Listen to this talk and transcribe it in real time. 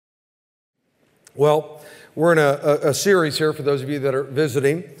Well, we're in a series here for those of you that are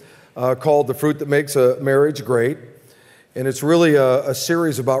visiting called The Fruit That Makes a Marriage Great. And it's really a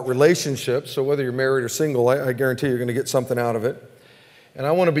series about relationships. So whether you're married or single, I guarantee you're going to get something out of it. And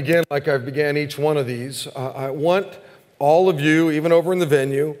I want to begin like I've began each one of these. I want all of you, even over in the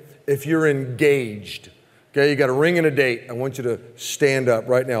venue, if you're engaged, okay, you got a ring and a date, I want you to stand up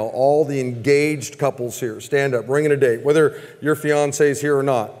right now. All the engaged couples here, stand up, ring and a date, whether your fiancé is here or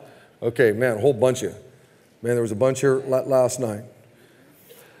not. Okay, man, a whole bunch of you. Man, there was a bunch here last night.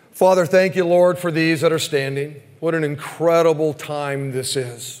 Father, thank you, Lord, for these that are standing. What an incredible time this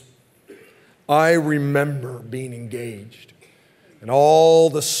is. I remember being engaged and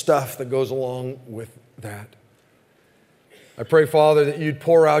all the stuff that goes along with that. I pray, Father, that you'd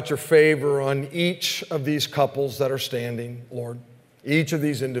pour out your favor on each of these couples that are standing, Lord, each of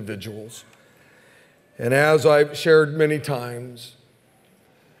these individuals. And as I've shared many times,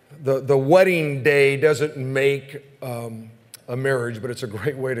 the wedding day doesn't make a marriage, but it's a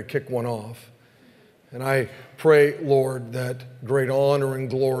great way to kick one off. And I pray, Lord, that great honor and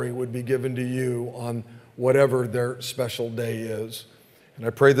glory would be given to you on whatever their special day is. And I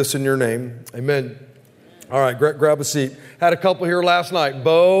pray this in your name. Amen. All right, grab a seat. Had a couple here last night,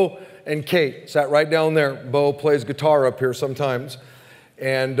 Bo and Kate, sat right down there. Bo plays guitar up here sometimes.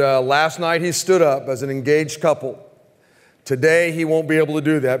 And last night he stood up as an engaged couple. Today he won't be able to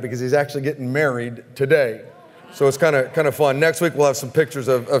do that because he's actually getting married today. So it's kind of fun. Next week we'll have some pictures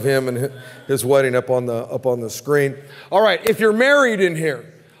of him and his wedding up on the screen. All right, if you're married in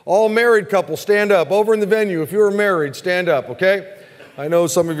here, all married couples, stand up. Over in the venue, if you're married, stand up, okay? I know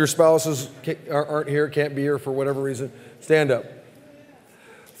some of your spouses aren't here, can't be here for whatever reason. Stand up.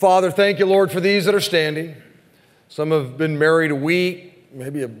 Father, thank you, Lord, for these that are standing. Some have been married a week,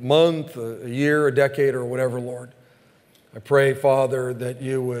 maybe a month, a year, a decade, or whatever, Lord. I pray, Father, that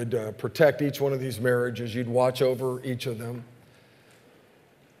you would protect each one of these marriages. You'd watch over each of them.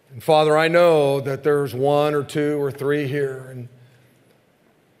 And Father, I know that there's one or two or three here, and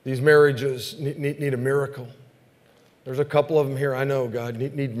these marriages need a miracle. There's a couple of them here, I know, God,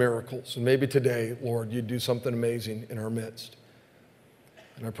 need miracles. And maybe today, Lord, you'd do something amazing in our midst.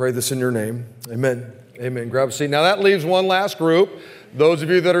 And I pray this in your name. Amen. Amen. Grab a seat. Now that leaves one last group, those of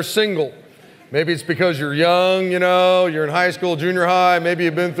you that are single. Maybe it's because you're young, you're in high school, junior high, maybe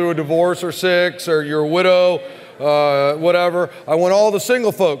you've been through a divorce or 6, or you're a widow, whatever. I want all the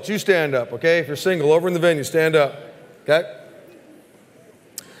single folks, you stand up, okay? If you're single, over in the venue, stand up, okay?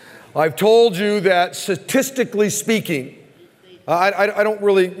 I've told you that statistically speaking, I don't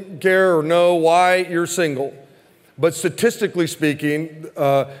really care or know why you're single, but statistically speaking,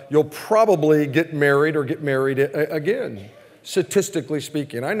 you'll probably get married or get married again. Statistically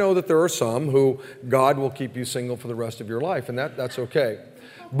speaking. I know that there are some who God will keep you single for the rest of your life, and that's okay.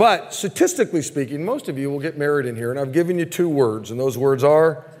 But statistically speaking, most of you will get married in here, and I've given you 2 words, and those words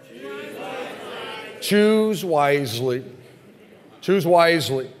are? Choose wisely. Choose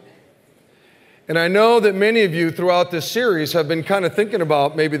wisely. And I know that many of you throughout this series have been kind of thinking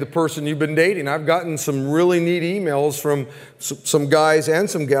about maybe the person you've been dating. I've gotten some really neat emails from some guys and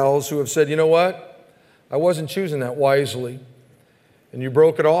some gals who have said, you know what? I wasn't choosing that wisely. And you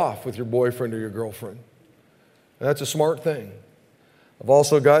broke it off with your boyfriend or your girlfriend. And that's a smart thing. I've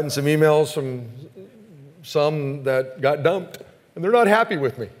also gotten some emails from some that got dumped, and they're not happy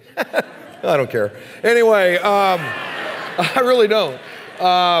with me. I don't care. Anyway, I really don't.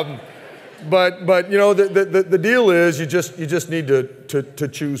 But the deal is you just need to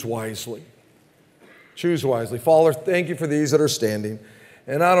choose wisely. Choose wisely. Father, thank you for these that are standing.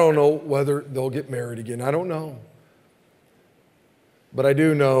 And I don't know whether they'll get married again. I don't know. But I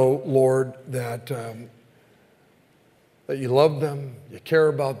do know, Lord, that you love them, you care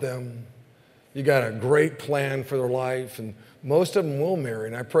about them, you got a great plan for their life, and most of them will marry.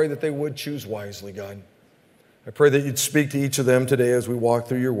 And I pray that they would choose wisely, God. I pray that you'd speak to each of them today as we walk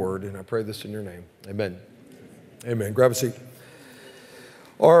through your word, and I pray this in your name. Amen. Amen. Grab a seat.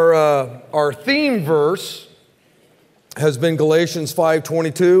 Our theme verse has been Galatians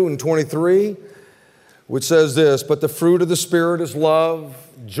 5:22 and 23, which says this, but the fruit of the Spirit is love,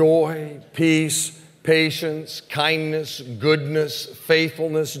 joy, peace, patience, kindness, goodness,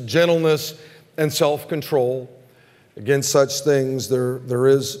 faithfulness, gentleness, and self-control. Against such things there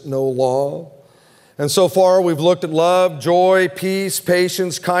is no law. And so far we've looked at love, joy, peace,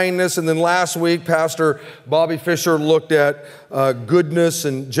 patience, kindness, and then last week Pastor Bobby Fisher looked at goodness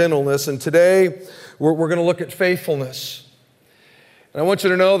and gentleness, and today we're going to look at faithfulness. And I want you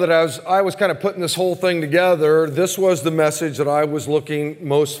to know that as I was kind of putting this whole thing together, this was the message that I was looking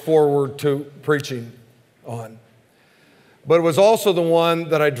most forward to preaching on. But it was also the one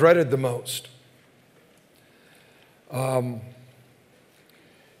that I dreaded the most. You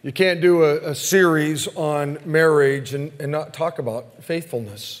can't do a series on marriage and not talk about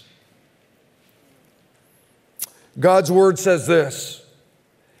faithfulness. God's word says this: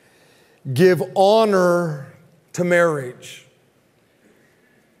 give honor to marriage.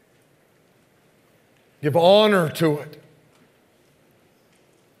 Give honor to it.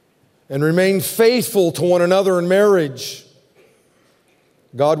 And remain faithful to one another in marriage.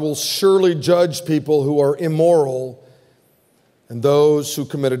 God will surely judge people who are immoral and those who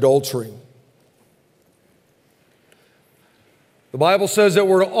commit adultery. The Bible says that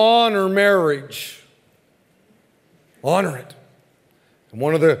we're to honor marriage. Honor it. And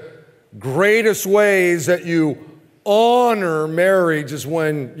one of the greatest ways that you honor marriage is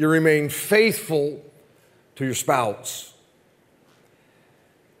when you remain faithful to your spouse.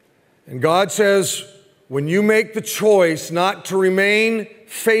 And God says, when you make the choice not to remain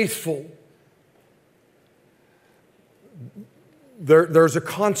faithful, there's a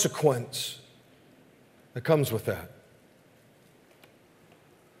consequence that comes with that.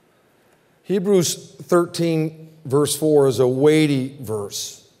 Hebrews 13, verse 4 is a weighty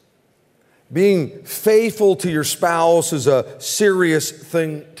verse. Being faithful to your spouse is a serious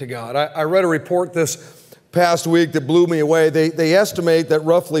thing to God. I read a report this past week that blew me away. They estimate that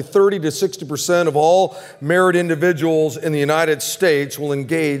roughly 30 to 60% of all married individuals in the United States will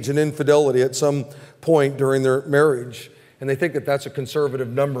engage in infidelity at some point during their marriage. And they think that that's a conservative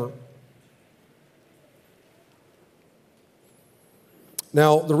number.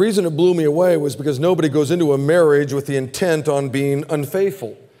 Now, the reason it blew me away was because nobody goes into a marriage with the intent on being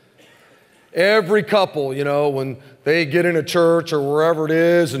unfaithful. Every couple, when they get in a church or wherever it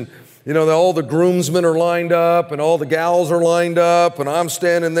is, and all the groomsmen are lined up and all the gals are lined up, and I'm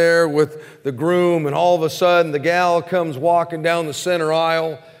standing there with the groom, and all of a sudden the gal comes walking down the center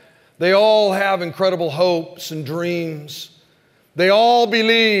aisle. They all have incredible hopes and dreams. They all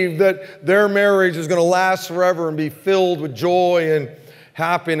believe that their marriage is going to last forever and be filled with joy and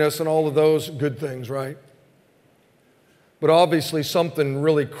happiness and all of those good things, right? But obviously something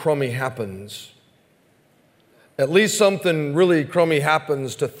really crummy happens. At least something really crummy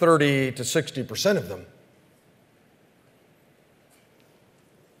happens to 30 to 60% of them.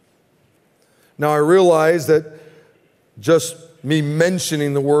 Now I realize that just me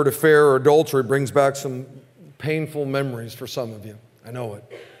mentioning the word affair or adultery brings back some painful memories for some of you. I know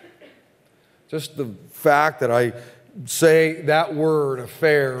it. Just the fact that I say that word,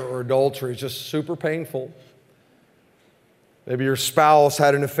 affair or adultery, is just super painful. Maybe your spouse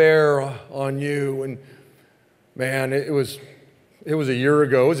had an affair on you, and man, it was a year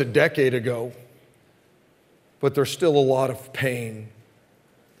ago, it was a decade ago, but there's still a lot of pain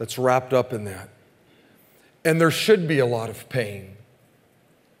that's wrapped up in that. And there should be a lot of pain.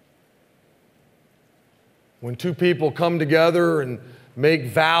 When two people come together and make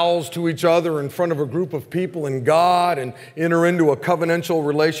vows to each other in front of a group of people in God and enter into a covenantal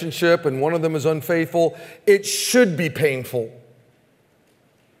relationship and one of them is unfaithful, it should be painful.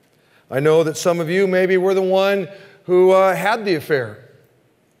 I know that some of you maybe were the one who had the affair.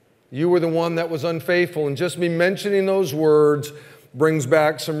 You were the one that was unfaithful, and just me mentioning those words brings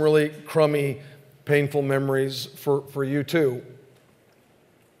back some really crummy, painful memories for you too.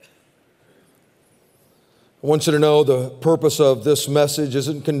 I want you to know the purpose of this message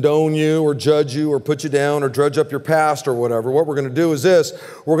isn't condone you or judge you or put you down or drudge up your past or whatever. What we're going to do is this: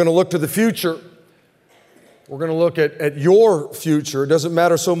 we're going to look to the future. We're going to look at your future. It doesn't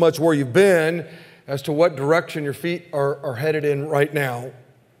matter so much where you've been as to what direction your feet are headed in right now.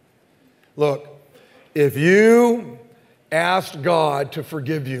 Look, if you asked God to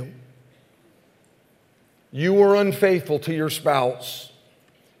forgive you, you were unfaithful to your spouse,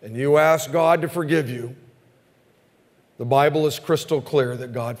 and you asked God to forgive you, the Bible is crystal clear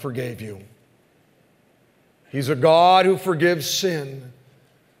that God forgave you. He's a God who forgives sin.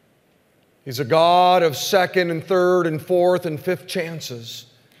 He's a God of second and third and fourth and fifth chances.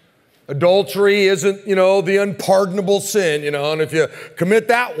 Adultery isn't, the unpardonable sin, and if you commit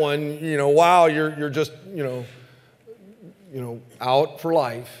that one, wow, you're just, out for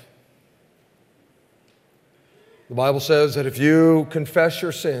life. The Bible says that if you confess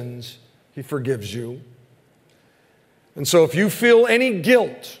your sins, He forgives you. And so if you feel any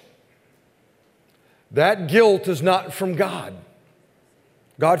guilt, that guilt is not from God.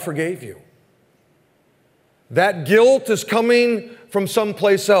 God forgave you. That guilt is coming from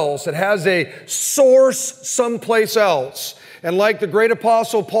someplace else. It has a source someplace else. And like the great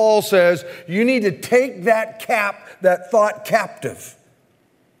apostle Paul says, you need to take that thought captive,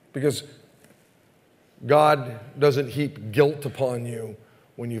 because God doesn't heap guilt upon you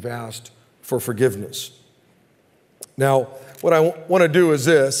when you've asked for forgiveness. Now, what I want to do is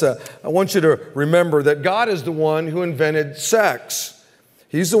this. I want you to remember that God is the one who invented sex.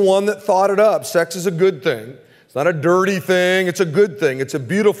 He's the one that thought it up. Sex is a good thing. It's not a dirty thing. It's a good thing. It's a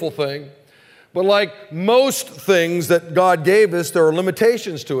beautiful thing. But like most things that God gave us, there are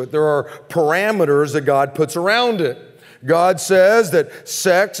limitations to it. There are parameters that God puts around it. God says that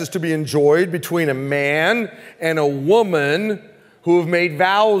sex is to be enjoyed between a man and a woman who have made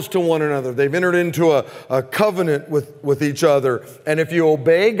vows to one another. They've entered into a covenant with each other. And if you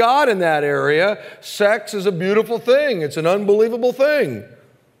obey God in that area, sex is a beautiful thing. It's an unbelievable thing.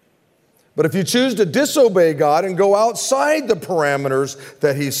 But if you choose to disobey God and go outside the parameters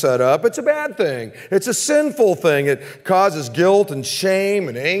that He set up, it's a bad thing. It's a sinful thing. It causes guilt and shame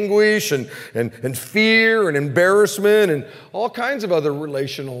and anguish and fear and embarrassment and all kinds of other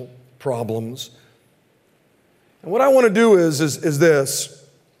relational problems. And what I want to do is this.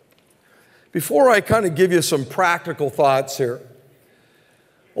 Before I kind of give you some practical thoughts here,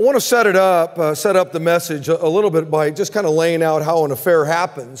 I want to set up the message a little bit by just kind of laying out how an affair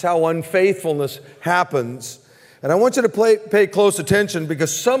happens, how unfaithfulness happens. And I want you to pay close attention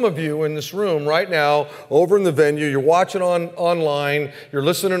because some of you in this room right now, over in the venue, you're watching online, you're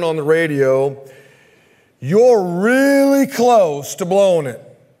listening on the radio, you're really close to blowing it.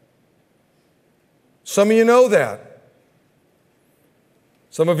 Some of you know that.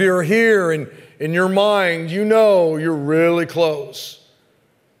 Some of you are here and in your mind, you know you're really close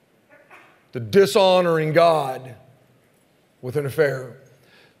to dishonoring God with an affair.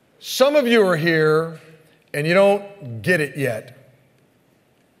 Some of you are here and you don't get it yet.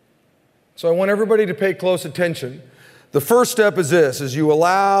 So I want everybody to pay close attention. The first step is this, is you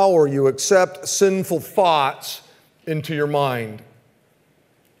allow or you accept sinful thoughts into your mind.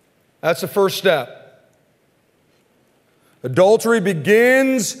 That's the first step. Adultery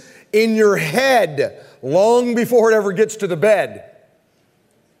begins in your head long before it ever gets to the bed.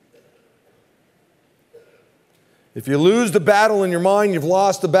 If you lose the battle in your mind, you've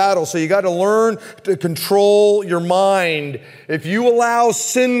lost the battle. So you got to learn to control your mind. If you allow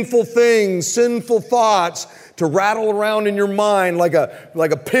sinful things, sinful thoughts to rattle around in your mind like a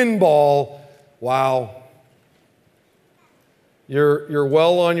pinball, wow, you're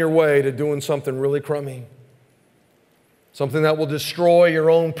well on your way to doing something really crummy. Something that will destroy your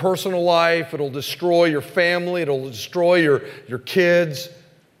own personal life. It'll destroy your family. It'll destroy your kids.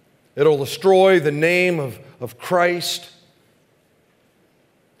 It'll destroy the name of Christ.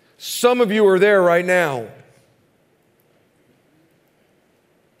 Some of you are there right now.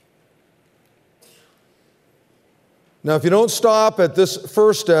 Now, if you don't stop at this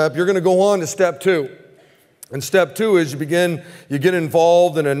first step, you're going to go on to step 2. And step 2 is you get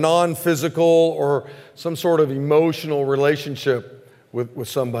involved in a non-physical or some sort of emotional relationship with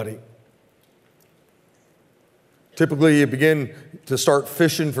somebody. Typically, you begin to start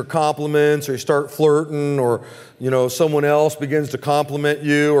fishing for compliments, or you start flirting, or someone else begins to compliment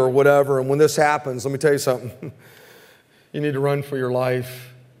you or whatever. And when this happens, let me tell you something. You need to run for your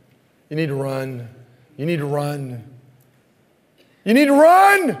life. You need to run. You need to run. You need to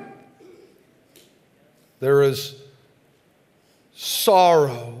run! There is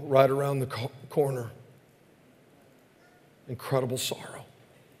sorrow right around the corner. Incredible sorrow.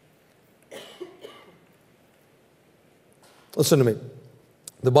 Listen to me.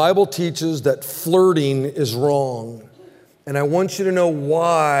 The Bible teaches that flirting is wrong. And I want you to know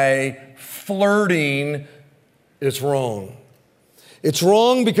why flirting is wrong. It's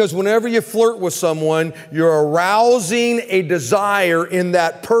wrong because whenever you flirt with someone, you're arousing a desire in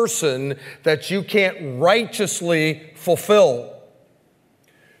that person that you can't righteously fulfill.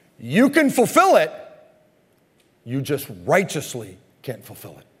 You can fulfill it, you just righteously can't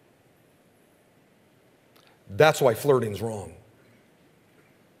fulfill it. That's why flirting's wrong.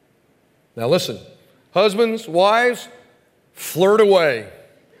 Now listen, husbands, wives, flirt away.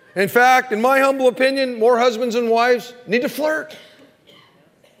 In fact, in my humble opinion, more husbands and wives need to flirt.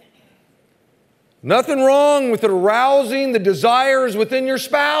 Nothing wrong with arousing the desires within your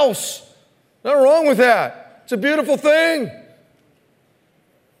spouse. Nothing wrong with that. It's a beautiful thing.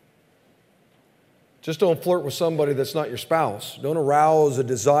 Just don't flirt with somebody that's not your spouse. Don't arouse a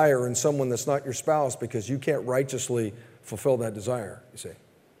desire in someone that's not your spouse because you can't righteously fulfill that desire, you see.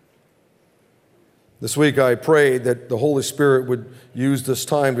 This week I prayed that the Holy Spirit would use this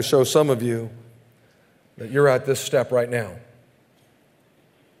time to show some of you that you're at this step right now.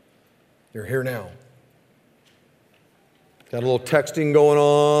 You're here now. Got a little texting going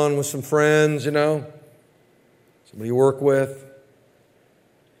on with some friends, somebody you work with.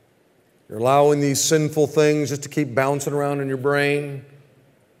 You're allowing these sinful things just to keep bouncing around in your brain,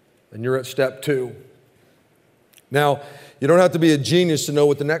 and you're at step 2. Now, you don't have to be a genius to know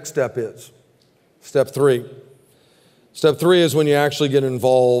what the next step is. Step 3. Step 3 is when you actually get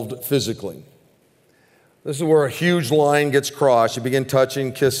involved physically. This is where a huge line gets crossed. You begin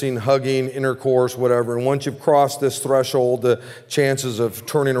touching, kissing, hugging, intercourse, whatever. And once you've crossed this threshold, the chances of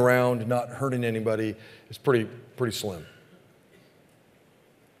turning around and not hurting anybody is pretty slim.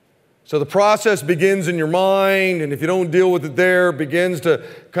 So the process begins in your mind, and if you don't deal with it there, it begins to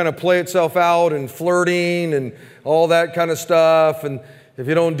kind of play itself out in flirting and all that kind of stuff. And if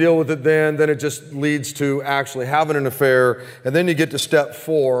you don't deal with it then it just leads to actually having an affair. And then you get to step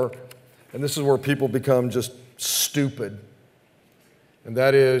 4, and this is where people become just stupid. And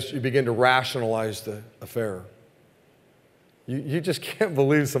that is, you begin to rationalize the affair. You just can't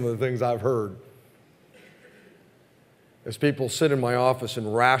believe some of the things I've heard as people sit in my office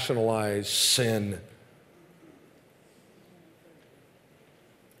and rationalize sin.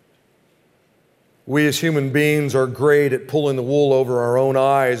 We as human beings are great at pulling the wool over our own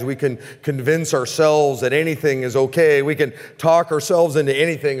eyes. We can convince ourselves that anything is okay. We can talk ourselves into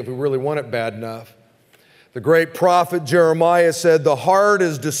anything if we really want it bad enough. The great prophet Jeremiah said, "The heart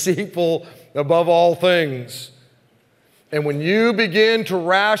is deceitful above all things." And when you begin to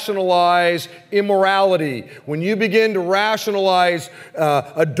rationalize immorality, when you begin to rationalize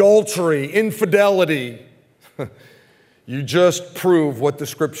adultery, infidelity, you just prove what the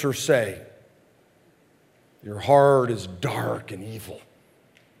Scriptures say. Your heart is dark and evil.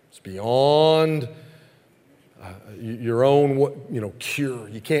 It's beyond your own cure.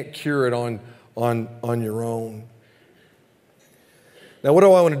 You can't cure it on your own. Now, what I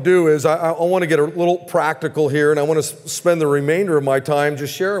want to do is I want to get a little practical here, and I want to spend the remainder of my time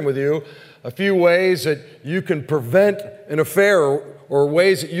just sharing with you a few ways that you can prevent an affair or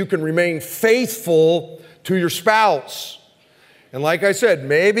ways that you can remain faithful to your spouse. And like I said,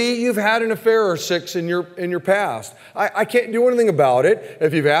 maybe you've had an affair or 6 in your past. I can't do anything about it.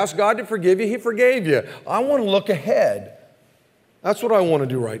 If you've asked God to forgive you, He forgave you. I want to look ahead. That's what I want to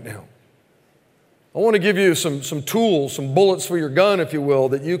do right now. I want to give you some tools, some bullets for your gun, if you will,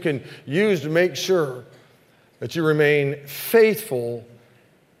 that you can use to make sure that you remain faithful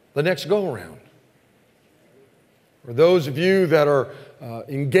the next go-around. For those of you that are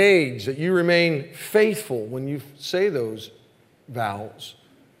engaged, that you remain faithful when you say those vows.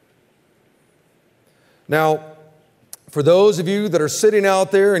 Now, for those of you that are sitting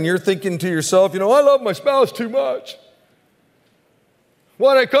out there and you're thinking to yourself, I love my spouse too much.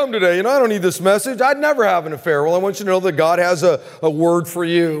 Why'd I come today? I don't need this message. I'd never have an affair. Well, I want you to know that God has a word for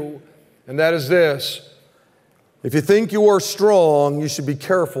you, and that is this. If you think you are strong, you should be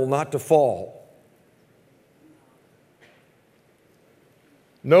careful not to fall.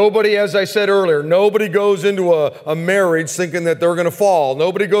 Nobody, as I said earlier, nobody goes into a marriage thinking that they're going to fall.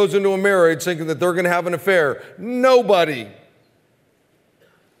 Nobody goes into a marriage thinking that they're going to have an affair. Nobody.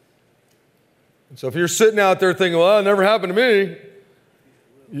 And so if you're sitting out there thinking, well, it never happened to me,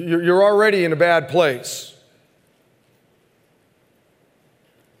 you're already in a bad place.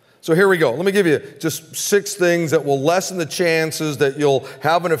 So here we go. Let me give you just 6 things that will lessen the chances that you'll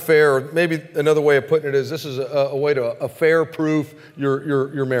have an affair. Or maybe another way of putting it is this is a way to affair-proof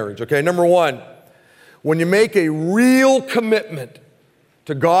your marriage. Okay, number 1, when you make a real commitment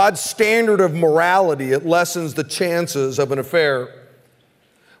to God's standard of morality, it lessens the chances of an affair.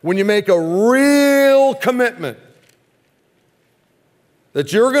 When you make a real commitment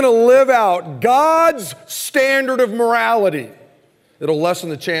that you're going to live out God's standard of morality, it'll lessen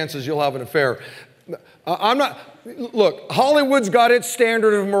the chances you'll have an affair. Look, Hollywood's got its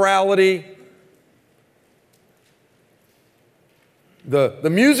standard of morality. The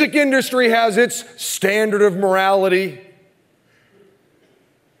music industry has its standard of morality.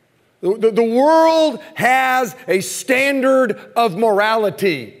 The world has a standard of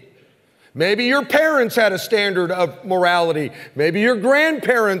morality. Maybe your parents had a standard of morality. Maybe your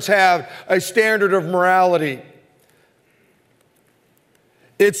grandparents have a standard of morality.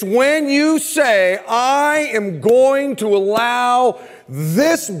 It's when you say, I am going to allow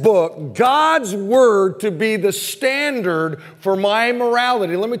this book, God's Word, to be the standard for my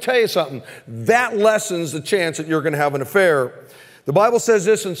morality. Let me tell you something. That lessens the chance that you're going to have an affair. The Bible says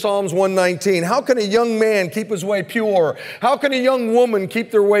this in Psalms 119. How can a young man keep his way pure? How can a young woman keep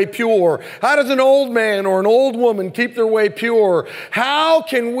their way pure? How does an old man or an old woman keep their way pure? How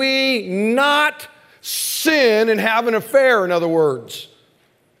can we not sin and have an affair, in other words?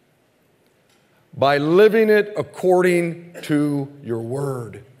 By living it according to your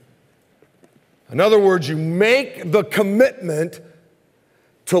word. In other words, you make the commitment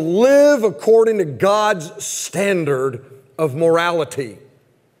to live according to God's standard of morality.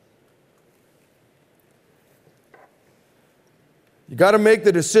 You got to make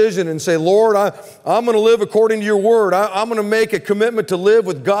the decision and say, Lord, I'm going to live according to your word. I'm going to make a commitment to live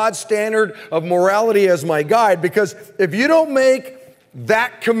with God's standard of morality as my guide. Because if you don't make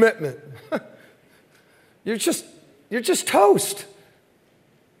that commitment, you're just toast.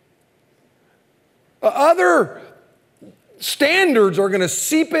 Other standards are going to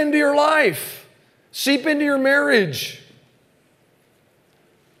seep into your life, seep into your marriage.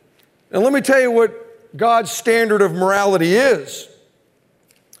 And let me tell you what God's standard of morality is.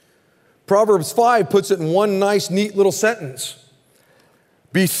 Proverbs 5 puts it in one nice, neat little sentence.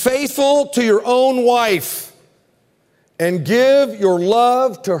 Be faithful to your own wife and give your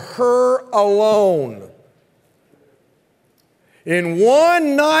love to her alone. In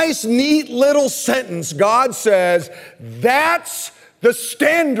one nice, neat little sentence, God says, that's the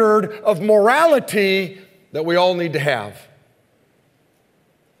standard of morality that we all need to have.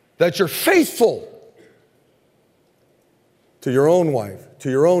 That you're faithful to your own wife, to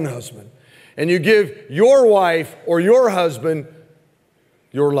your own husband. And you give your wife or your husband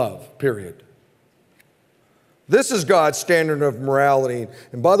your love, period. This is God's standard of morality.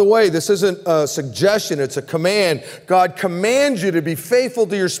 And by the way, this isn't a suggestion, it's a command. God commands you to be faithful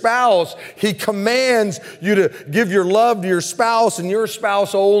to your spouse. He commands you to give your love to your spouse and your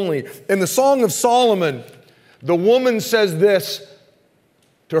spouse only. In the Song of Solomon, the woman says this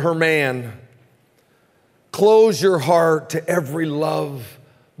to her man, close your heart to every love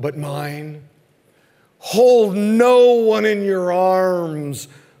but mine. Hold no one in your arms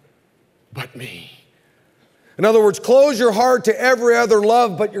but me. In other words, close your heart to every other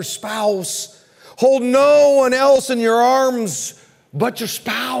love but your spouse. Hold no one else in your arms but your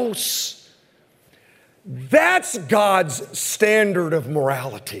spouse. That's God's standard of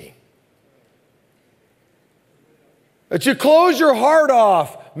morality. That you close your heart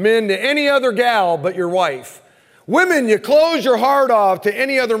off, men, to any other gal but your wife. Women, you close your heart off to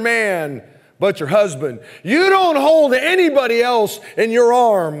any other man but your husband. You don't hold anybody else in your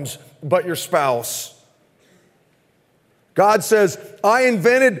arms but your spouse. God says, I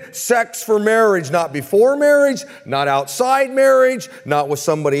invented sex for marriage, not before marriage, not outside marriage, not with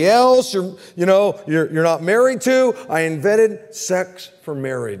somebody else you're not married to. I invented sex for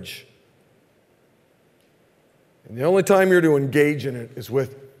marriage. And the only time you're to engage in it is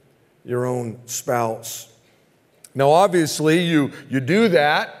with your own spouse. Now, obviously, you do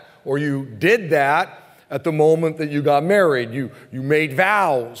that, or you did that at the moment that you got married. You made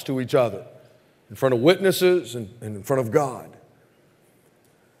vows to each other in front of witnesses and in front of God.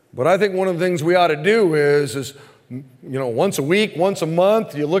 But I think one of the things we ought to do is once a week, once a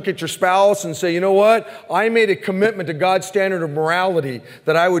month, you look at your spouse and say, you know what? I made a commitment to God's standard of morality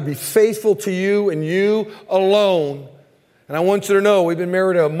that I would be faithful to you and you alone. And I want you to know we've been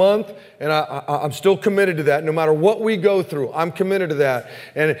married a month, and I'm still committed to that. No matter what we go through, I'm committed to that.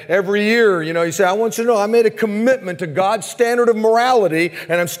 And every year, you say, I want you to know I made a commitment to God's standard of morality,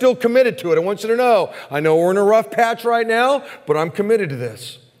 and I'm still committed to it. I want you to know, I know we're in a rough patch right now, but I'm committed to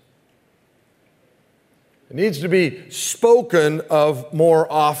this. It needs to be spoken of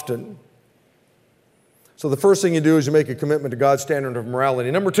more often. So the first thing you do is you make a commitment to God's standard of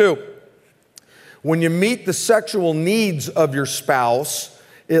morality. Number two, when you meet the sexual needs of your spouse,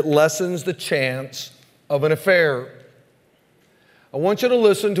 it lessens the chance of an affair. I want you to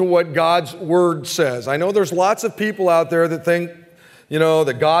listen to what God's Word says. I know there's lots of people out there that think,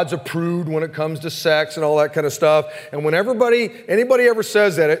 that God's a prude when it comes to sex and all that kind of stuff. And when anybody ever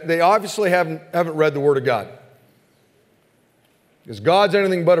says that, they obviously haven't read the Word of God. Because God's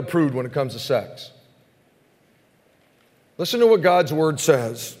anything but a prude when it comes to sex. Listen to what God's Word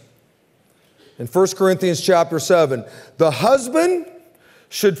says. In 1 Corinthians chapter 7, the husband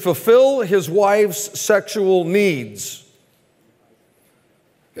should fulfill his wife's sexual needs.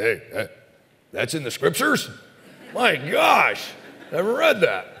 Hey, that's in the scriptures? My gosh, never read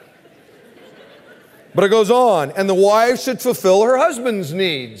that. But it goes on, and the wife should fulfill her husband's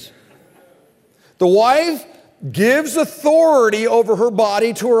needs. The wife gives authority over her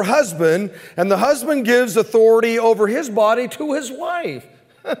body to her husband, and the husband gives authority over his body to his wife.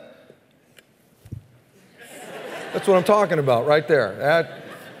 That's what I'm talking about right there.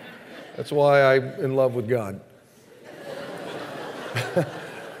 That's why I'm in love with God.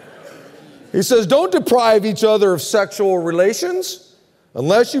 He says, don't deprive each other of sexual relations,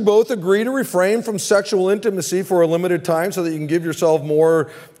 Unless you both agree to refrain from sexual intimacy for a limited time so that you can give yourself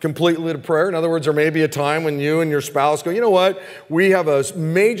more completely to prayer. In other words, there may be a time when you and your spouse go, you know what, we have a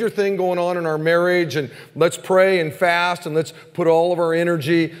major thing going on in our marriage, and let's pray and fast, and let's put all of our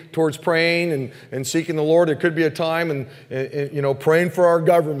energy towards praying and seeking the Lord. There could be a time and praying for our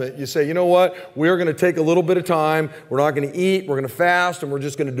government. You say, you know what, we're going to take a little bit of time. We're not going to eat. We're going to fast, and we're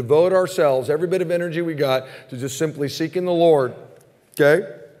just going to devote ourselves, every bit of energy we got, to just simply seeking the Lord. Okay?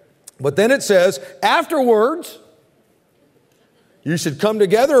 But then it says, afterwards, you should come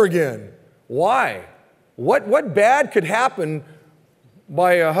together again. Why? What bad could happen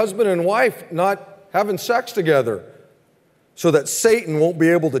by a husband and wife not having sex together so that Satan won't be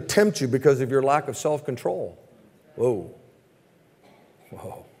able to tempt you because of your lack of self-control? Whoa.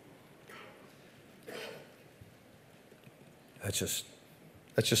 Whoa. That's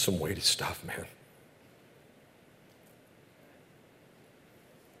just some weighty stuff, man.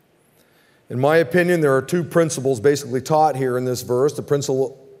 In my opinion, there are two principles basically taught here in this verse, the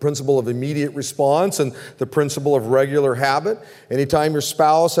principle of immediate response and the principle of regular habit. Anytime your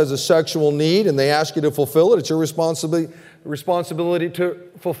spouse has a sexual need and they ask you to fulfill it, it's your responsibility to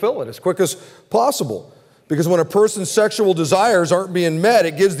fulfill it as quick as possible. Because when a person's sexual desires aren't being met,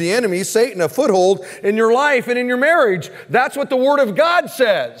 it gives the enemy, Satan, a foothold in your life and in your marriage. That's what the Word of God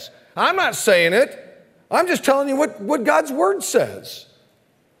says. I'm not saying it. I'm just telling you what God's Word says.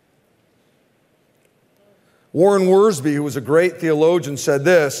 Warren Wiersbe, who was a great theologian, said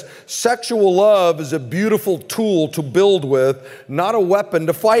this: sexual love is a beautiful tool to build with, not a weapon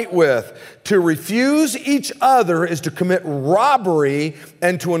to fight with. To refuse each other is to commit robbery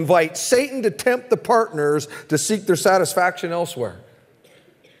and to invite Satan to tempt the partners to seek their satisfaction elsewhere.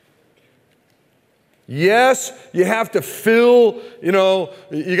 Yes, you have to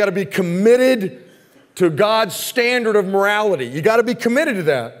you got to be committed to God's standard of morality. You got to be committed to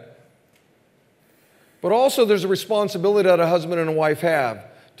that. But also there's a responsibility that a husband and a wife have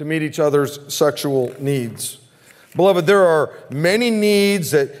to meet each other's sexual needs. Beloved, there are many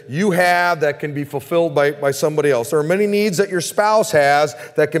needs that you have that can be fulfilled by somebody else. There are many needs that your spouse has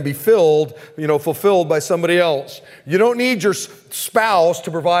that can be fulfilled by somebody else. You don't need your spouse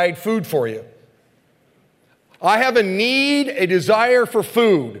to provide food for you. I have a need, a desire for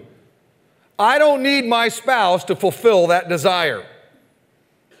food. I don't need my spouse to fulfill that desire.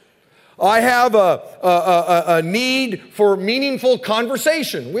 I have a need for meaningful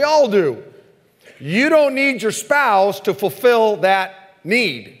conversation. We all do. You don't need your spouse to fulfill that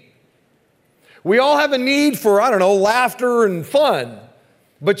need. We all have a need for, laughter and fun,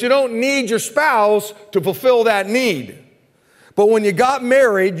 but you don't need your spouse to fulfill that need. But when you got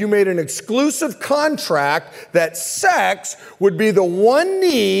married, you made an exclusive contract that sex would be the one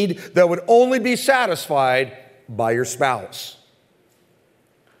need that would only be satisfied by your spouse.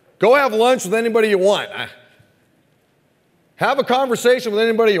 Go have lunch with anybody you want. Have a conversation with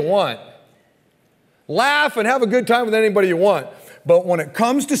anybody you want. Laugh and have a good time with anybody you want. But when it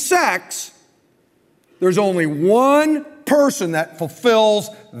comes to sex, there's only one person that fulfills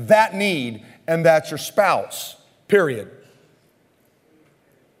that need, and that's your spouse, period.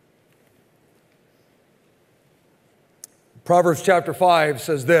 Proverbs chapter 5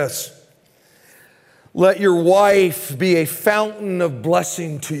 says this: let your wife be a fountain of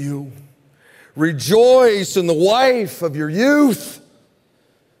blessing to you. Rejoice in the wife of your youth.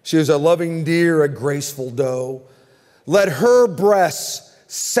 She is a loving deer, a graceful doe. Let her breasts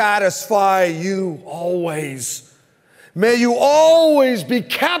satisfy you always. May you always be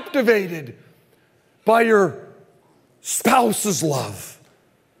captivated by your spouse's love.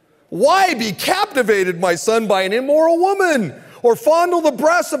 Why be captivated, my son, by an immoral woman, or fondle the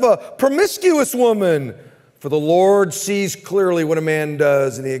breasts of a promiscuous woman? For the Lord sees clearly what a man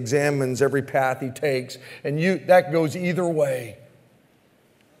does, and he examines every path he takes. And that goes either way.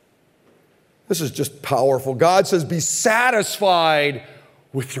 This is just powerful. God says, be satisfied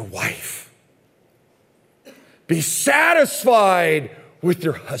with your wife. Be satisfied with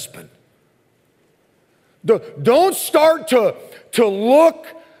your husband. Don't start to look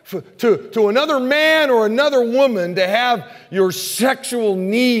to another man or another woman to have your sexual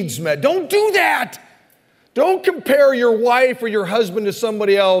needs met. Don't do that. Don't compare your wife or your husband to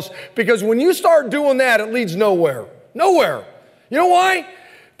somebody else, because when you start doing that, it leads nowhere. Nowhere. You know why?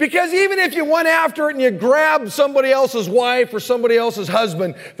 Because even if you went after it and you grabbed somebody else's wife or somebody else's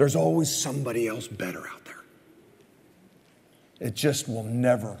husband, there's always somebody else better out there. It just will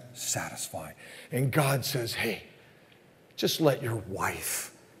never satisfy. And God says, hey, just let your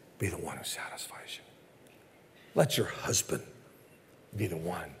wife be the one who satisfies you. Let your husband be the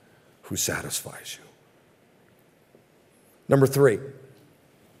one who satisfies you. Number 3,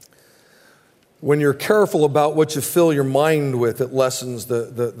 When you're careful about what you fill your mind with, it lessens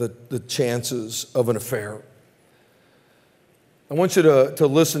the chances of an affair. I want you to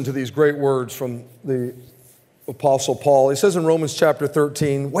listen to these great words from the Apostle Paul. He says in Romans chapter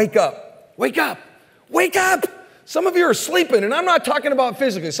 13, wake up, wake up, wake up. Some of you are sleeping, and I'm not talking about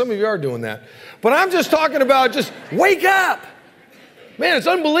physically. Some of you are doing that. But I'm just talking about just wake up. Man, it's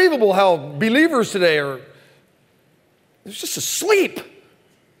unbelievable how believers today are just asleep.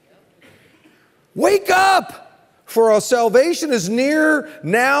 Wake up, for our salvation is nearer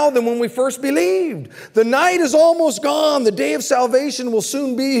now than when we first believed. The night is almost gone. The day of salvation will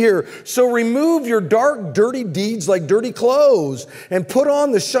soon be here. So remove your dark, dirty deeds like dirty clothes and put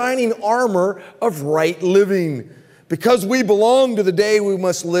on the shining armor of right living. Because we belong to the day, we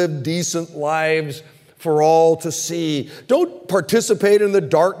must live decent lives for all to see. Don't participate in the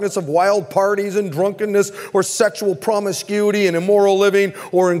darkness of wild parties and drunkenness or sexual promiscuity and immoral living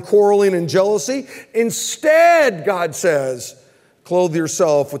or in quarreling and jealousy. Instead, God says, clothe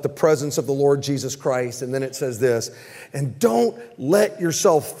yourself with the presence of the Lord Jesus Christ. And then it says this, and don't let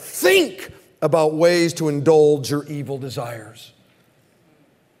yourself think about ways to indulge your evil desires.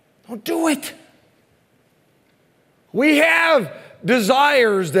 Don't do it. We have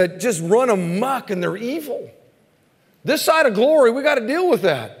desires that just run amok and they're evil. This side of glory, we got to deal with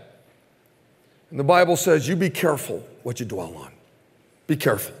that. And the Bible says, you be careful what you dwell on. Be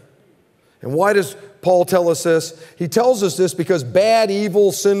careful. And why does Paul tell us this? He tells us this because bad,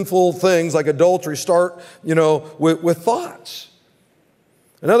 evil, sinful things like adultery start, with thoughts.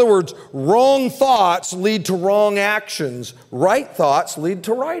 In other words, wrong thoughts lead to wrong actions. Right thoughts lead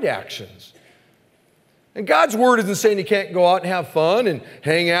to right actions. And God's word isn't saying you can't go out and have fun and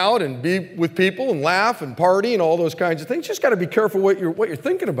hang out and be with people and laugh and party and all those kinds of things. You just got to be careful what you're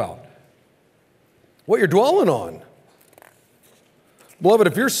thinking about, what you're dwelling on. Beloved,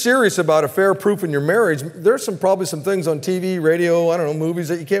 if you're serious about affair-proof in your marriage, there's probably some things on TV, radio, movies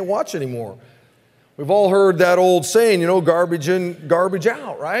that you can't watch anymore. We've all heard that old saying, garbage in, garbage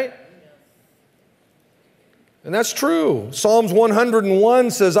out, right? And that's true. Psalms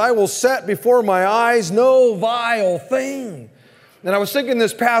 101 says, I will set before my eyes no vile thing. And I was thinking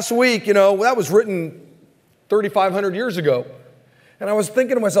this past week, that was written 3,500 years ago. And I was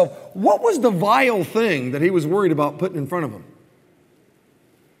thinking to myself, what was the vile thing that he was worried about putting in front of him?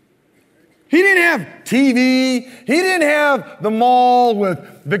 He didn't have TV. He didn't have the mall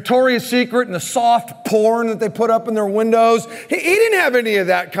with Victoria's Secret and the soft porn that they put up in their windows. He didn't have any of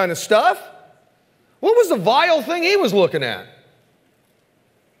that kind of stuff. What was the vile thing he was looking at?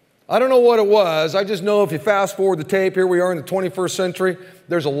 I don't know what it was. I just know if you fast forward the tape, here we are in the 21st century,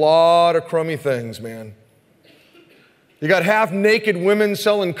 there's a lot of crummy things, man. You got half-naked women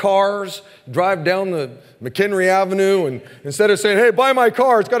selling cars, drive down the McHenry Avenue, and instead of saying, hey, buy my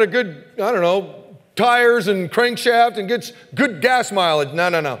car, it's got a good, tires and crankshaft and gets good gas mileage.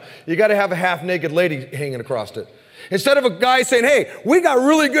 No. You got to have a half-naked lady hanging across it. Instead of a guy saying, hey, we got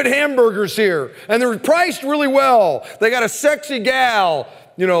really good hamburgers here, and they're priced really well. They got a sexy gal,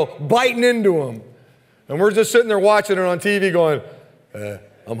 biting into them. And we're just sitting there watching it on TV going,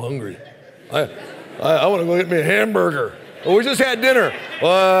 I'm hungry. I want to go get me a hamburger. Well, we just had dinner.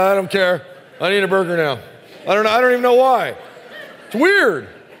 Well, I don't care. I need a burger now. I don't even know why. It's weird.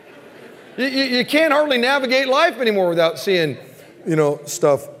 You can't hardly navigate life anymore without seeing,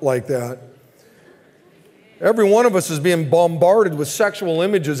 stuff like that. Every one of us is being bombarded with sexual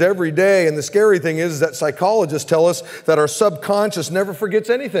images every day, and the scary thing is that psychologists tell us that our subconscious never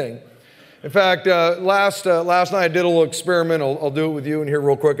forgets anything. In fact, last night I did a little experiment. I'll do it with you in here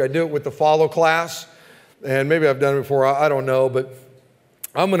real quick. I do it with the follow class, and maybe I've done it before. I don't know, but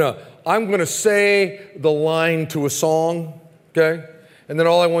I'm gonna say the line to a song, okay? And then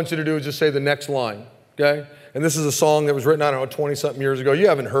all I want you to do is just say the next line, okay? And this is a song that was written, 20-something years ago. You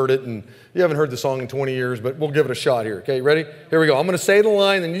haven't heard it, and you haven't heard the song in 20 years, but we'll give it a shot here. Okay, ready? Here we go. I'm going to say the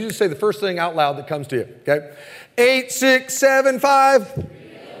line, and you just say the first thing out loud that comes to you. Okay? 8, 6, 7, 5.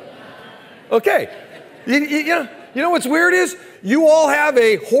 Okay. You know what's weird is you all have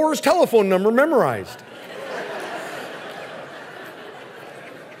a whore's telephone number memorized.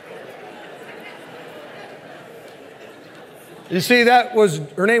 You see,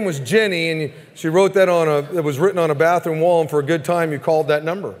 her name was Jenny, and she wrote that it was written on a bathroom wall, and for a good time, you called that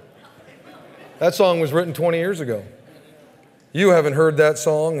number. That song was written 20 years ago. You haven't heard that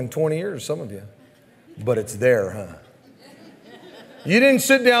song in 20 years, some of you. But it's there, huh? You didn't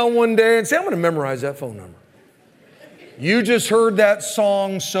sit down one day and say, I'm going to memorize that phone number. You just heard that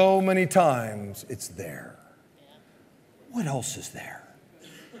song so many times, it's there. What else is there?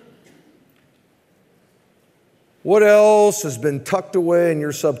 What else has been tucked away in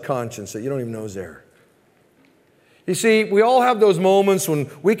your subconscious that you don't even know is there? You see, we all have those moments when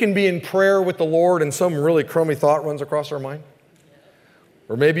we can be in prayer with the Lord and some really crummy thought runs across our mind.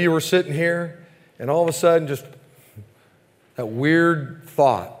 Or maybe you were sitting here and all of a sudden just that weird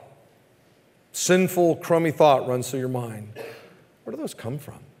thought, sinful, crummy thought runs through your mind. Where do those come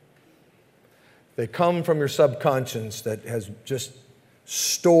from? They come from your subconscious that has just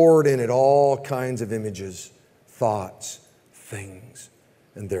stored in it all kinds of images, thoughts, things,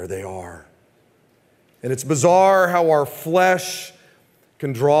 and there they are. And it's bizarre how our flesh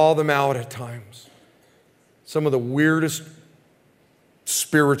can draw them out at times. Some of the weirdest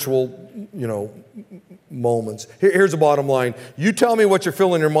spiritual, moments. Here's the bottom line. You tell me what you're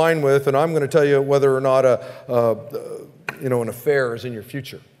filling your mind with, and I'm going to tell you whether or not an affair is in your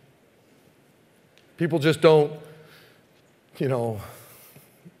future. People just don't,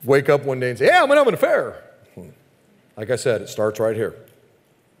 wake up one day and say, yeah, I'm going to have an affair. Like I said, it starts right here.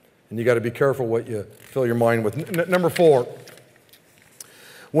 And you got to be careful what you fill your mind with. Number 4,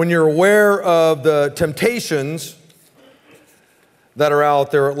 when you're aware of the temptations that are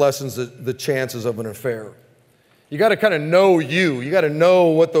out there, it lessens the chances of an affair. You got to kind of know you. You got to know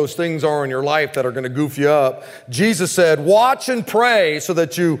what those things are in your life that are going to goof you up. Jesus said, watch and pray so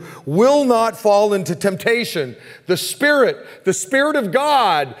that you will not fall into temptation. The Spirit of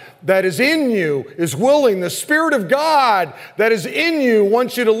God that is in you is willing. The Spirit of God that is in you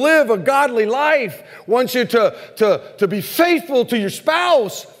wants you to live a godly life, wants you to be faithful to your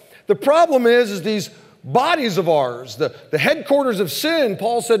spouse. The problem is these bodies of ours, the headquarters of sin.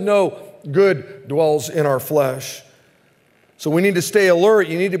 Paul said, no good dwells in our flesh. So we need to stay alert.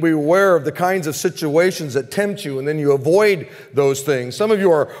 You need to be aware of the kinds of situations that tempt you, and then you avoid those things. Some of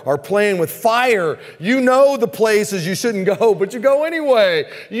you are playing with fire. You know the places you shouldn't go, but you go anyway.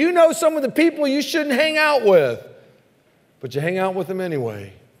 You know some of the people you shouldn't hang out with, but you hang out with them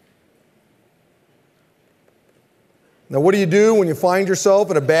anyway. Now, what do you do when you find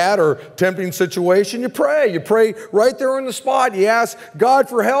yourself in a bad or tempting situation? You pray. You pray right there on the spot. You ask God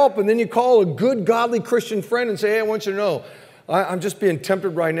for help, and then you call a good, godly Christian friend and say, hey, I want you to know, I'm just being tempted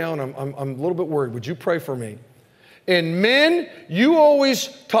right now, and I'm a little bit worried. Would you pray for me? And men, you always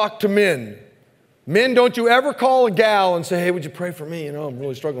talk to men. Men, don't you ever call a gal and say, hey, would you pray for me? I'm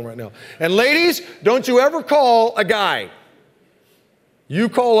really struggling right now. And ladies, don't you ever call a guy. You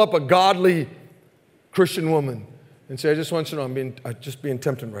call up a godly Christian woman and say, I just want you to know I'm just being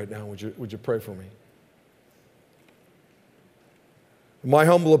tempted right now. Would you pray for me? In my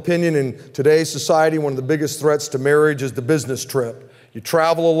humble opinion, in today's society, one of the biggest threats to marriage is the business trip. You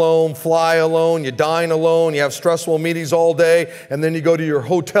travel alone, fly alone, you dine alone, you have stressful meetings all day, and then you go to your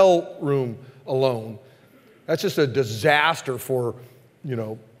hotel room alone. That's just a disaster for,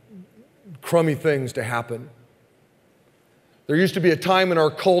 crummy things to happen. There used to be a time in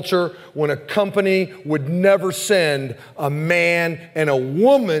our culture when a company would never send a man and a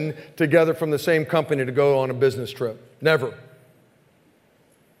woman together from the same company to go on a business trip. Never.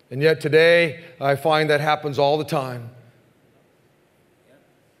 And yet today, I find that happens all the time.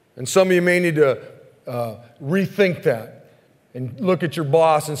 And some of you may need to rethink that and look at your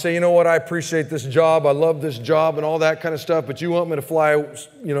boss and say, you know what, I appreciate this job, I love this job and all that kind of stuff, but you want me to fly,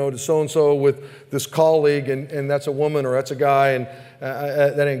 to so-and-so with this colleague and that's a woman or that's a guy and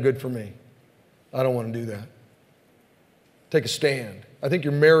that ain't good for me. I don't want to do that. Take a stand. I think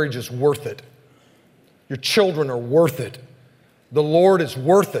your marriage is worth it. Your children are worth it. The Lord is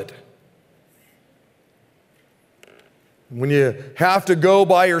worth it. When you have to go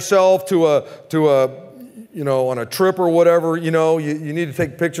by yourself to a on a trip or whatever, you need to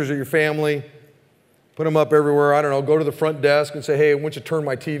take pictures of your family, put them up everywhere. I don't know, go to the front desk and say, hey, I want you to turn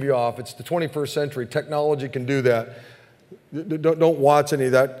my TV off. It's the 21st century. Technology can do that. Don't watch any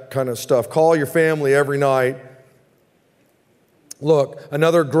of that kind of stuff. Call your family every night. Look,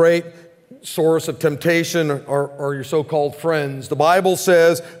 another great source of temptation are your so-called friends. The Bible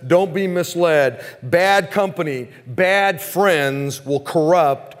says, don't be misled. Bad company, bad friends will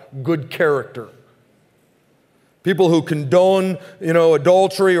corrupt good character. People who condone,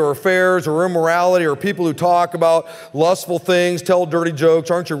 adultery or affairs or immorality, or people who talk about lustful things, tell dirty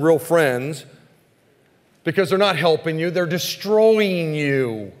jokes, aren't your real friends. Because they're not helping you, they're destroying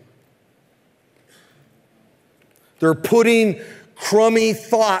you. They're putting crummy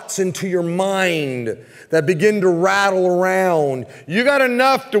thoughts into your mind that begin to rattle around. You got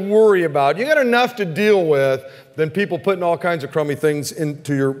enough to worry about, you got enough to deal with than people putting all kinds of crummy things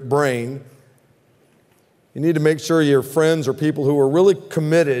into your brain. You need to make sure your friends are people who are really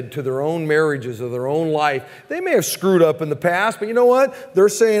committed to their own marriages or their own life. They may have screwed up in the past, but you know what? They're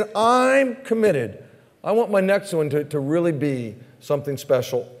saying, I'm committed. I want my next one to really be something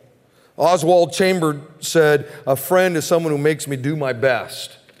special. Oswald Chambers said, a friend is someone who makes me do my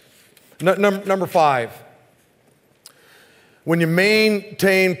best. Number 5, when you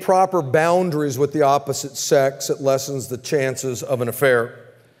maintain proper boundaries with the opposite sex, it lessens the chances of an affair.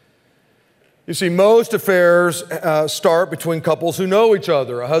 You see, most affairs start between couples who know each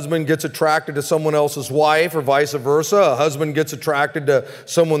other. A husband gets attracted to someone else's wife or vice versa. A husband gets attracted to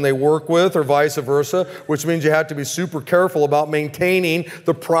someone they work with or vice versa, which means you have to be super careful about maintaining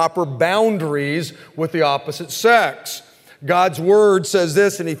the proper boundaries with the opposite sex. God's word says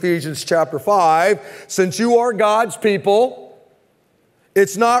this in Ephesians chapter 5, since you are God's people,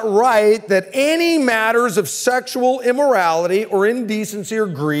 it's not right that any matters of sexual immorality or indecency or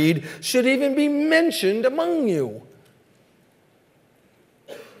greed should even be mentioned among you.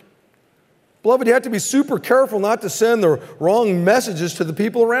 Beloved, you have to be super careful not to send the wrong messages to the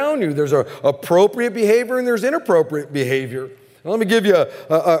people around you. There's appropriate behavior and there's inappropriate behavior. Now, let me give you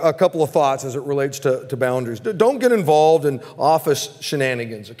a couple of thoughts as it relates to boundaries. Don't get involved in office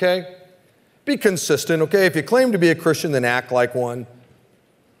shenanigans, okay? Be consistent, okay? If you claim to be a Christian, then act like one.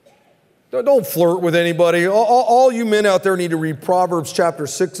 Don't flirt with anybody. All you men out there need to read Proverbs chapter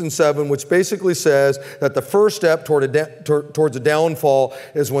 6 and 7, which basically says that the first step towards a downfall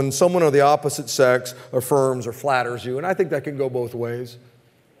is when someone of the opposite sex affirms or flatters you. And I think that can go both ways.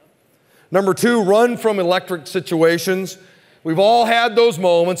 Number 2, run from electric situations. We've all had those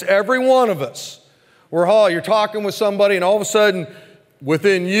moments, every one of us, where you're talking with somebody and all of a sudden,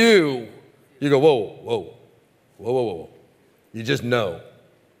 within you go, whoa, whoa, whoa, whoa, whoa. You just know.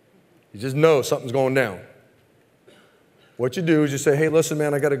 You just know something's going down. What you do is you say, hey, listen,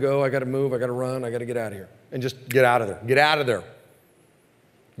 man, I got to go. I got to move. I got to run. I got to get out of here. And just get out of there. Get out of there.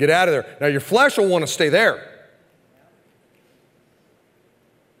 Get out of there. Now, your flesh will want to stay there.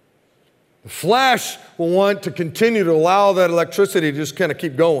 The flesh will want to continue to allow that electricity to just kind of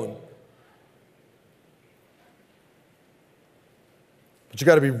keep going. But you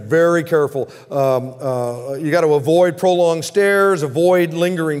got to be very careful. You got to avoid prolonged stares, avoid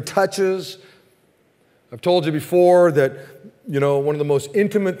lingering touches. I've told you before that, one of the most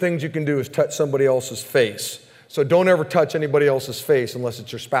intimate things you can do is touch somebody else's face. So don't ever touch anybody else's face unless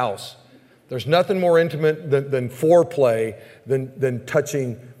it's your spouse. There's nothing more intimate than foreplay than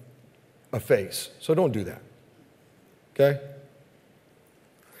touching a face. So don't do that. Okay?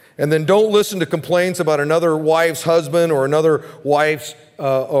 And then don't listen to complaints about another wife's husband or another wife's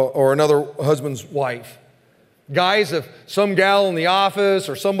or another husband's wife. Guys, if some gal in the office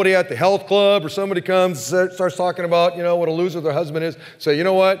or somebody at the health club or somebody comes and starts talking about, what a loser their husband is, say, you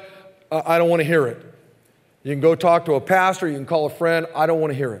know what? I don't want to hear it. You can go talk to a pastor, you can call a friend, I don't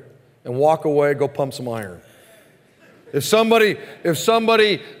want to hear it. And walk away, go pump some iron. If somebody,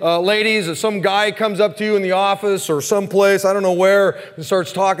 ladies, if some guy comes up to you in the office or someplace, I don't know where, and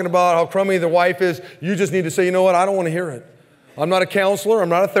starts talking about how crummy the wife is, you just need to say, you know what, I don't want to hear it. I'm not a counselor, I'm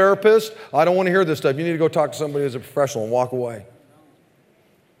not a therapist, I don't want to hear this stuff. You need to go talk to somebody who's a professional and walk away.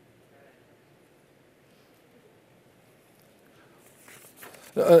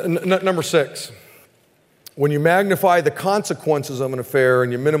 Number 6, when you magnify the consequences of an affair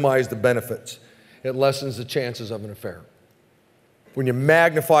and you minimize the benefits, it lessens the chances of an affair. When you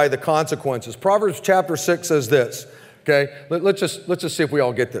magnify the consequences. Proverbs chapter 6 says this, okay? Let's just see if we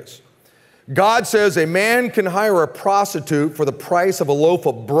all get this. God says a man can hire a prostitute for the price of a loaf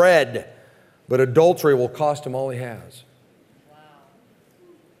of bread, but adultery will cost him all he has.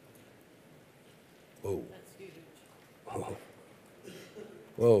 Whoa. Whoa.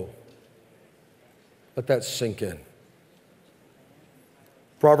 Whoa. Let that sink in.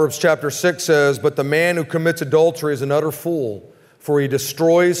 Proverbs chapter 6 says, but the man who commits adultery is an utter fool, for he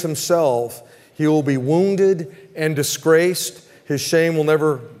destroys himself. He will be wounded and disgraced. His shame will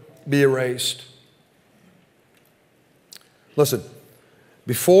never be erased. Listen,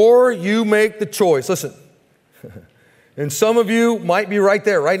 before you make the choice, listen, and some of you might be right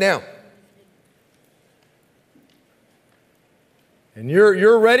there, right now. And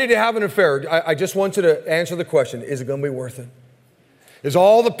you're ready to have an affair. I just want you to answer the question, is it going to be worth it? Is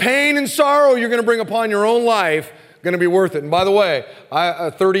all the pain and sorrow you're going to bring upon your own life going to be worth it? And by the way,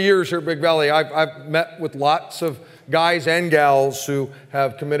 30 years here at Big Valley, I've met with lots of guys and gals who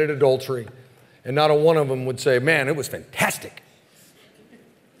have committed adultery. And not a one of them would say, man, it was fantastic.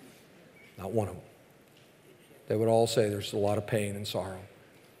 Not one of them. They would all say there's a lot of pain and sorrow.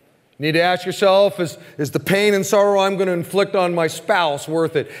 You need to ask yourself, is the pain and sorrow I'm going to inflict on my spouse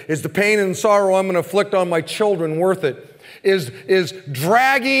worth it? Is the pain and sorrow I'm going to inflict on my children worth it? Is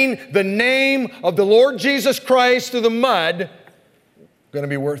dragging the name of the Lord Jesus Christ through the mud going to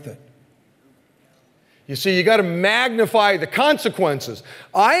be worth it? You see, you got to magnify the consequences.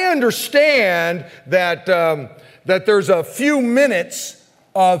 I understand that, that there's a few minutes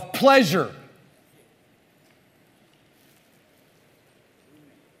of pleasure.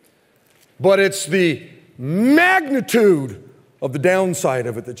 But it's the magnitude of the downside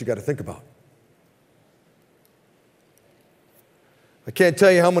of it that you got to think about. I can't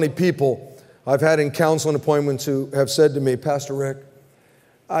tell you how many people I've had in counseling appointments who have said to me, Pastor Rick,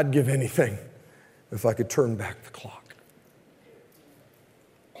 I'd give anything if I could turn back the clock.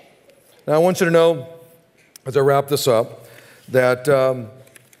 Now I want you to know, as I wrap this up, that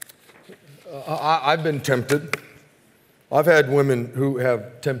I've been tempted. I've had women who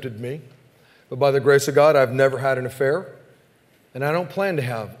have tempted me. But by the grace of God, I've never had an affair, and I don't plan to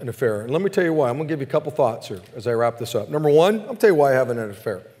have an affair. And let me tell you why. I'm going to give you a couple thoughts here as I wrap this up. Number one, I'll tell you why I haven't had an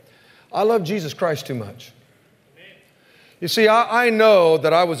affair. I love Jesus Christ too much. You see, I know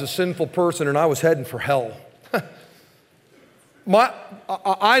that I was a sinful person and I was heading for hell.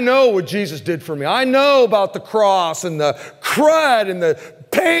 I know what Jesus did for me. I know about the cross and the crud and the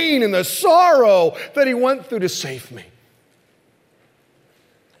pain and the sorrow that He went through to save me.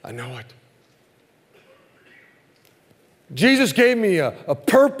 I know it. Jesus gave me a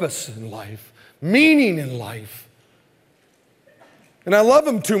purpose in life, meaning in life. And I love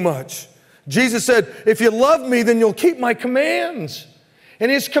Him too much. Jesus said, if you love me, then you'll keep my commands.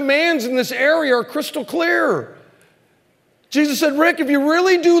 And His commands in this area are crystal clear. Jesus said, Rick, if you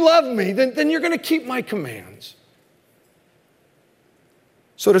really do love me, then you're going to keep my commands.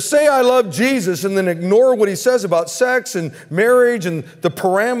 So to say I love Jesus and then ignore what He says about sex and marriage and the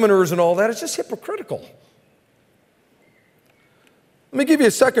parameters and all that, it's just hypocritical. Let me give you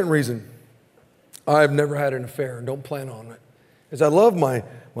a second reason I've never had an affair and don't plan on it, is I love my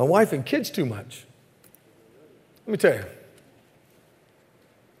wife and kids too much. Let me tell you.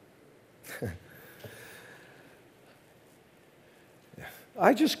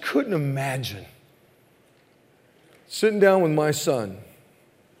 I just couldn't imagine sitting down with my son,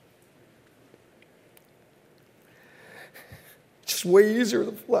 just way easier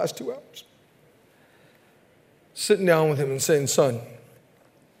than the last 2 hours, sitting down with him and saying, son,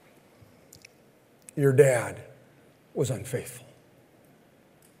 your dad was unfaithful.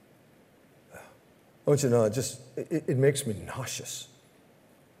 I want you to know, it makes me nauseous.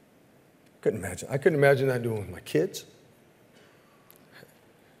 I couldn't imagine that doing with my kids.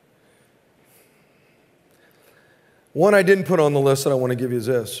 One I didn't put on the list that I want to give you is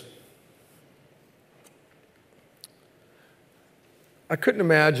this. I couldn't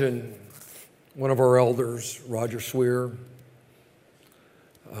imagine one of our elders, Roger Swear,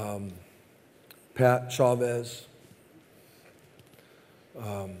 Pat Chavez,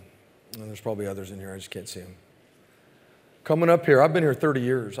 and there's probably others in here, I just can't see them. Coming up here, I've been here 30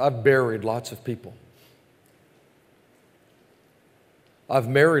 years. I've buried lots of people. I've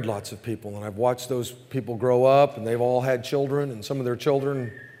married lots of people, and I've watched those people grow up, and they've all had children, and some of their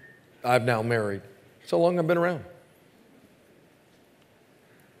children I've now married. So long I've been around.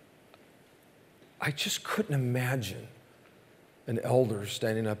 I just couldn't imagine an elder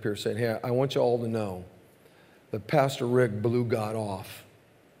standing up here saying, hey, I want you all to know that Pastor Rick blew God off.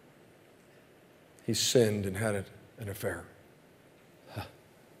 He sinned and had an affair.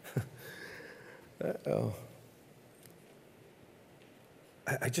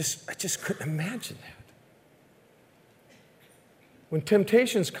 I just couldn't imagine that. When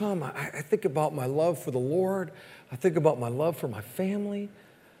temptations come, I think about my love for the Lord. I think about my love for my family.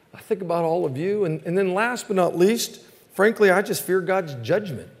 I think about all of you. And then last but not least, frankly, I just fear God's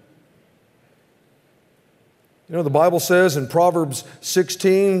judgment. You know, the Bible says in Proverbs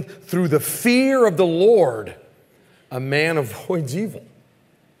 16, through the fear of the Lord, a man avoids evil.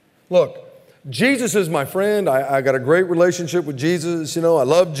 Look, Jesus is my friend. I got a great relationship with Jesus. You know, I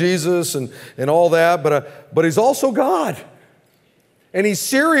love Jesus and all that, but He's also God. And He's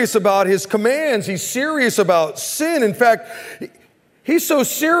serious about His commands. He's serious about sin. In fact, He's so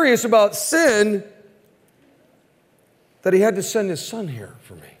serious about sin that He had to send His Son here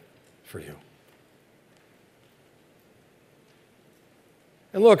for me, for you.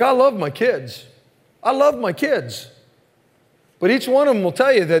 And look, I love my kids. I love my kids. But each one of them will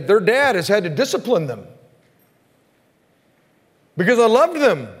tell you that their dad has had to discipline them because I loved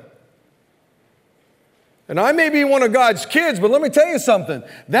them. And I may be one of God's kids, but let me tell you something.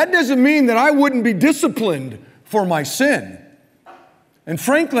 That doesn't mean that I wouldn't be disciplined for my sin. And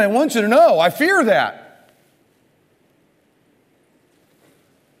frankly, I want you to know, I fear that.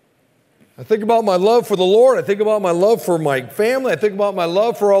 I think about my love for the Lord. I think about my love for my family. I think about my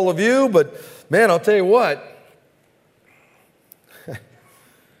love for all of you. But man, I'll tell you what.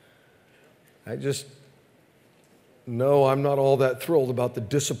 no, I'm not all that thrilled about the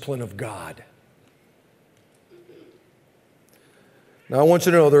discipline of God. Now, I want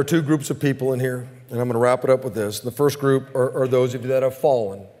you to know there are two groups of people in here, and I'm going to wrap it up with this. The first group are those of you that have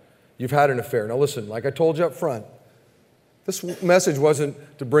fallen. You've had an affair. Now, listen, like I told you up front, this message wasn't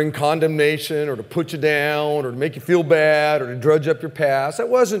to bring condemnation or to put you down or to make you feel bad or to drudge up your past. That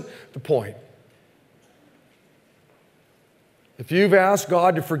wasn't the point. If you've asked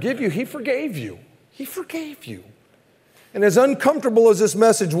God to forgive you, He forgave you. He forgave you. And as uncomfortable as this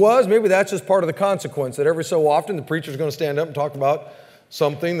message was, maybe that's just part of the consequence, that every so often the preacher's going to stand up and talk about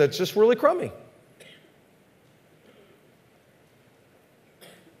something that's just really crummy.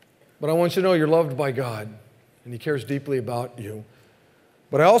 But I want you to know you're loved by God, and He cares deeply about you.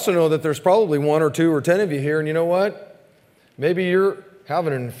 But I also know that there's probably 1 or 2 or 10 of you here, and you know what? Maybe you're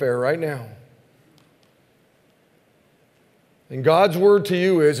having an affair right now. And God's word to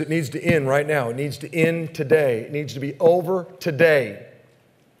you is it needs to end right now. It needs to end today. It needs to be over today.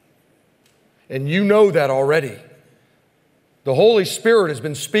 And you know that already. The Holy Spirit has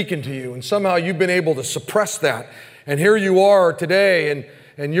been speaking to you, and somehow you've been able to suppress that. And here you are today,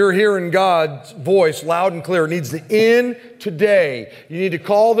 and you're hearing God's voice loud and clear. It needs to end today. You need to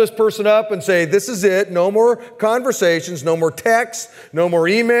call this person up and say, this is it. No more conversations, no more texts, no more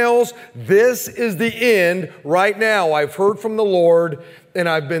emails. This is the end right now. I've heard from the Lord, and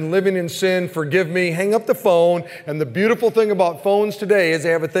I've been living in sin. Forgive me. Hang up the phone. And the beautiful thing about phones today is they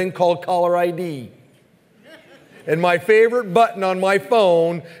have a thing called caller ID. And my favorite button on my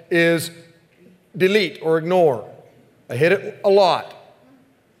phone is delete or ignore. I hit it a lot.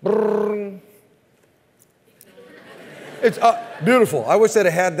 It's beautiful. I wish I'd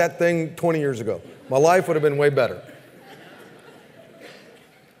have had that thing 20 years ago. My life would have been way better.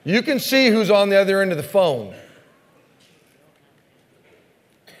 You can see who's on the other end of the phone.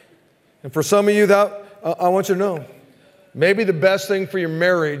 And for some of you, I want you to know, maybe the best thing for your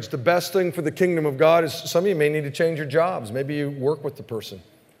marriage, the best thing for the kingdom of God is some of you may need to change your jobs. Maybe you work with the person.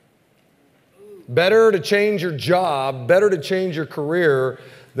 Better to change your job, better to change your career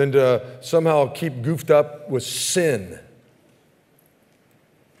than to somehow keep goofed up with sin.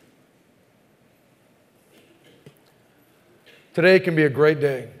 Today can be a great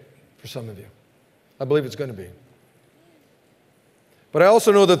day for some of you. I believe it's going to be. But I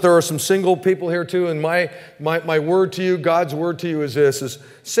also know that there are some single people here too, and my word to you, God's word to you is this, is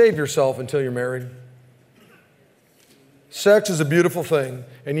save yourself until you're married. Sex is a beautiful thing,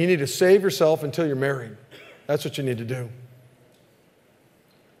 and you need to save yourself until you're married. That's what you need to do.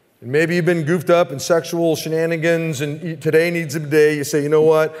 And maybe you've been goofed up in sexual shenanigans, and today needs a day. You say, you know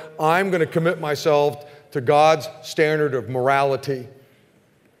what? I'm going to commit myself to God's standard of morality.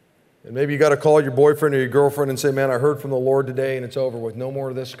 And maybe you got to call your boyfriend or your girlfriend and say, man, I heard from the Lord today, and it's over with. No more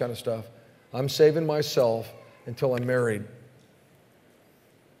of this kind of stuff. I'm saving myself until I'm married.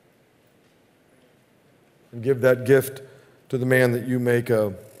 And give that gift to the man that you make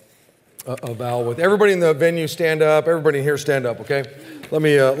a vow with. Everybody in the venue stand up. Everybody in here stand up, okay? Let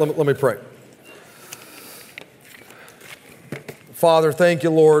me pray. Father, thank you,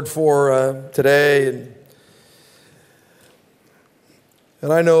 Lord, for today.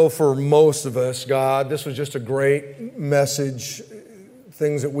 And I know for most of us, God, this was just a great message,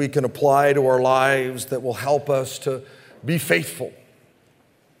 things that we can apply to our lives that will help us to be faithful.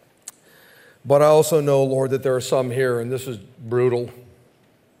 But I also know, Lord, that there are some here, and this is brutal.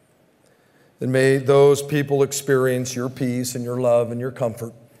 And may those people experience your peace and your love and your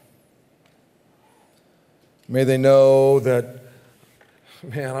comfort. May they know that,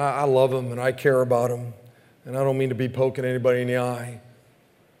 man, I love them and I care about them. And I don't mean to be poking anybody in the eye.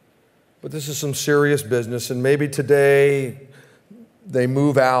 But this is some serious business. And maybe today they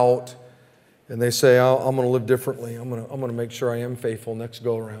move out and they say, I'm going to live differently. I'm going to make sure I am faithful next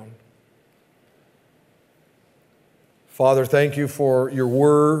go around. Father, thank you for your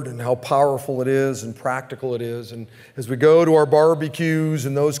word and how powerful it is and practical it is. And as we go to our barbecues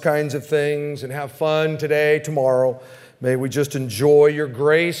and those kinds of things and have fun today, tomorrow, may we just enjoy your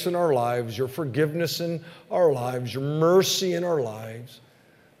grace in our lives, your forgiveness in our lives, your mercy in our lives.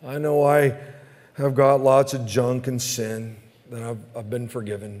 I know I have got lots of junk and sin that I've been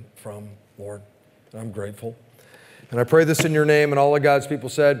forgiven from, Lord, and I'm grateful. And I pray this in your name, and all of God's people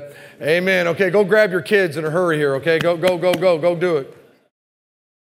said, amen. Okay, go grab your kids in a hurry here, okay? Go do it.